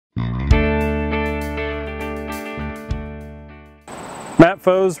Matt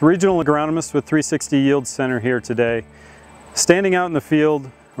Foes, Regional Agronomist with 360 Yield Center here today. Standing out in the field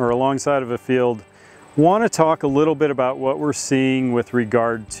or alongside of a field, want to talk a little bit about what we're seeing with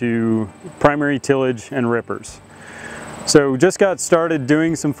regard to primary tillage and rippers. So just got started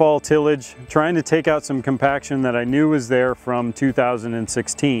doing some fall tillage, trying to take out some compaction that I knew was there from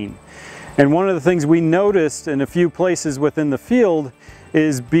 2016. And one of the things we noticed in a few places within the field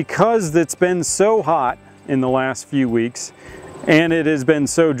is because it's been so hot in the last few weeks, and it has been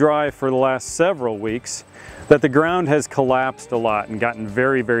so dry for the last several weeks, that the ground has collapsed a lot and gotten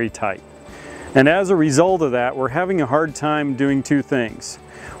very, very tight. And as a result of that, we're having a hard time doing two things.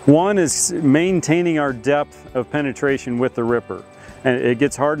 One is maintaining our depth of penetration with the ripper. And it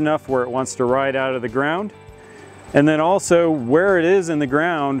gets hard enough where it wants to ride out of the ground. And then also where it is in the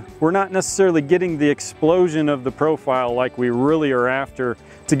ground, we're not necessarily getting the explosion of the profile like we really are after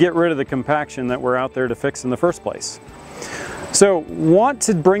to get rid of the compaction that we're out there to fix in the first place. So want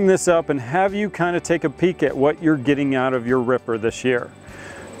to bring this up and have you kind of take a peek at what you're getting out of your ripper this year.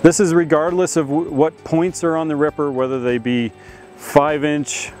 This is regardless of what points are on the ripper, whether they be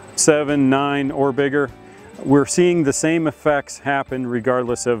 5-inch, 7, 9 or bigger. We're seeing the same effects happen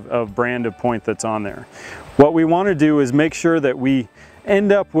regardless of brand of point that's on there. What we want to do is make sure that we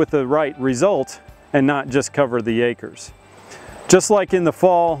end up with the right result and not just cover the acres. Just like in the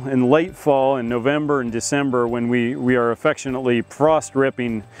fall, in late fall, in November and December, when we are affectionately frost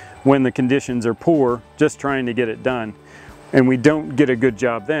ripping when the conditions are poor, just trying to get it done, and we don't get a good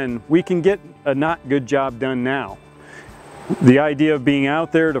job then, we can get a not good job done now. The idea of being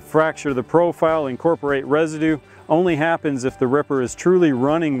out there to fracture the profile, incorporate residue, only happens if the ripper is truly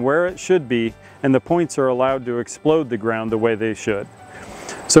running where it should be and the points are allowed to explode the ground the way they should.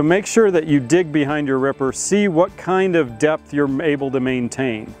 So make sure that you dig behind your ripper, see what kind of depth you're able to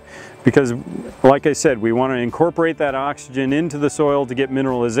maintain. Because like I said, we want to incorporate that oxygen into the soil to get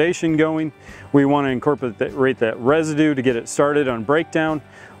mineralization going. We want to incorporate that residue to get it started on breakdown.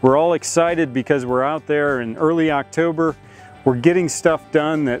 We're all excited because we're out there in early October. We're getting stuff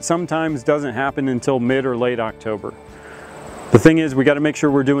done that sometimes doesn't happen until mid or late October. The thing is, we got to make sure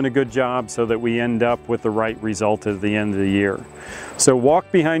we're doing a good job so that we end up with the right result at the end of the year. So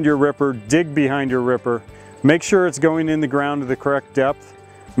walk behind your ripper, dig behind your ripper, make sure it's going in the ground to the correct depth,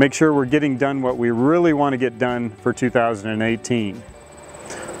 make sure we're getting done what we really want to get done for 2018.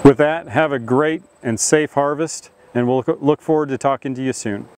 With that, have a great and safe harvest, and we'll look forward to talking to you soon.